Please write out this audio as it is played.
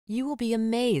You will be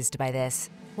amazed by this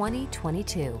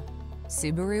 2022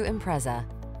 Subaru Impreza.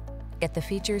 Get the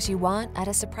features you want at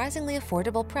a surprisingly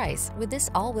affordable price with this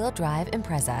all-wheel drive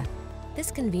Impreza. This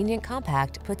convenient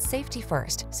compact puts safety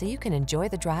first so you can enjoy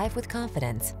the drive with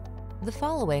confidence. The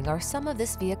following are some of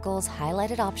this vehicle's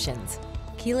highlighted options: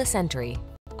 keyless entry,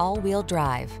 all-wheel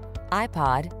drive,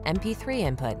 iPod, MP3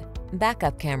 input,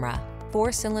 backup camera,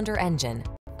 4-cylinder engine,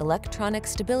 electronic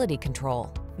stability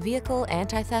control, vehicle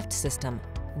anti-theft system,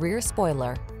 rear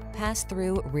spoiler,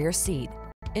 pass-through rear seat,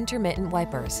 intermittent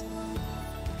wipers.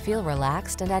 Feel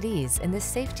relaxed and at ease in this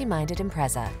safety-minded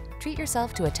Impreza. Treat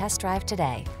yourself to a test drive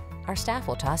today. Our staff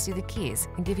will toss you the keys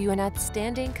and give you an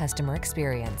outstanding customer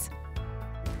experience.